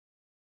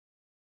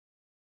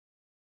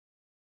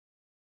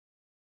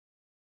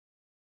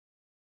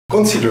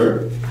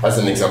Consider, as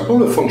an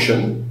example, a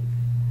function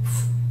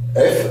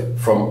f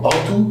from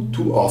R2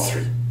 to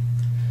R3.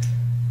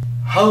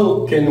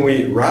 How can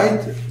we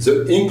write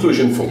the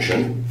inclusion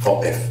function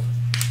for f?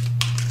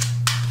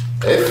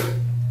 F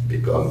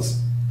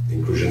becomes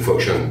inclusion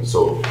function,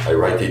 so I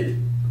write it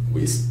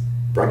with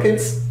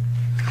brackets.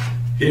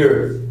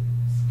 Here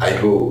I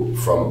go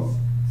from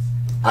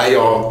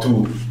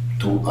IR2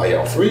 to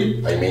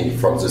IR3, I mean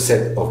from the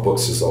set of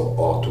boxes of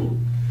R2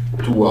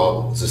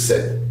 toward the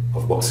set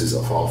of boxes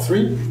of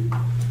R3,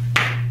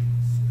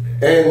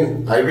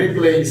 and I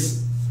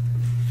replace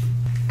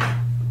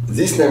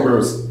these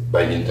numbers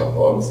by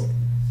intervals,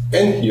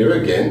 and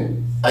here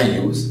again I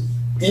use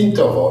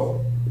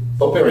interval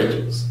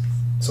operators,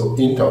 so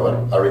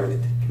interval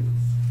arithmetic.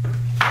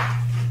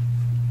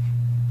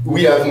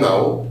 We have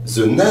now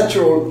the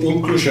natural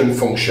inclusion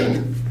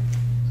function,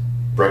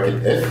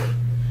 bracket f,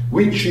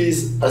 which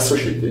is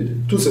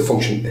associated to the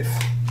function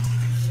f.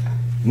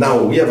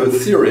 Now we have a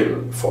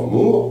theorem for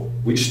Moore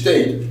which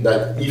states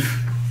that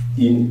if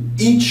in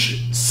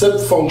each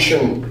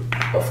subfunction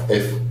of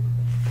f,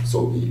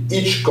 so in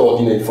each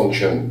coordinate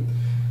function,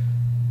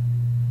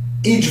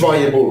 each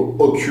variable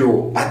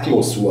occurs at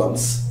most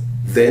once,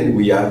 then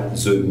we have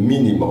the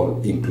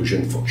minimal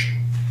inclusion function.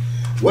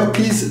 What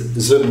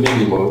is the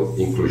minimal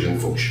inclusion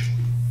function?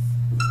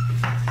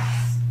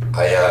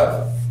 I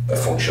have a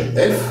function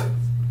f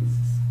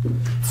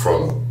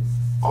from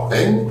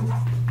Rn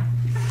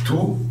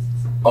to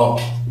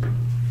Rp.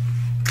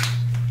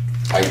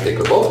 I take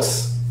a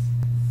box,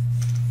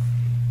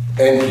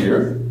 and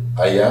here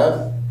I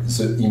have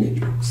the image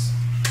box.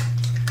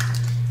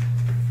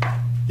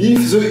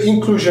 If the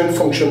inclusion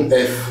function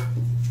f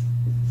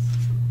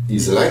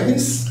is like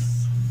this,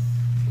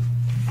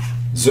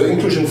 the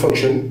inclusion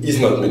function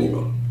is not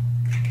minimal.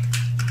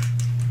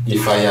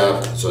 If I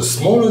have the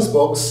smallest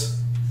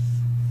box,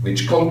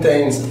 which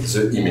contains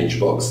the image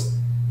box,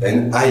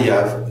 then I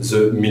have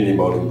the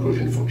minimal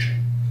inclusion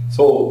function.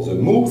 So the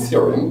Moore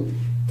theorem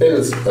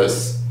tells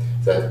us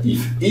that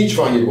if each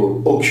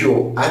variable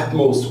occurs at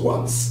most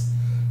once,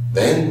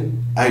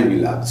 then I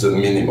will have the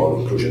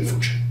minimal inclusion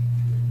function.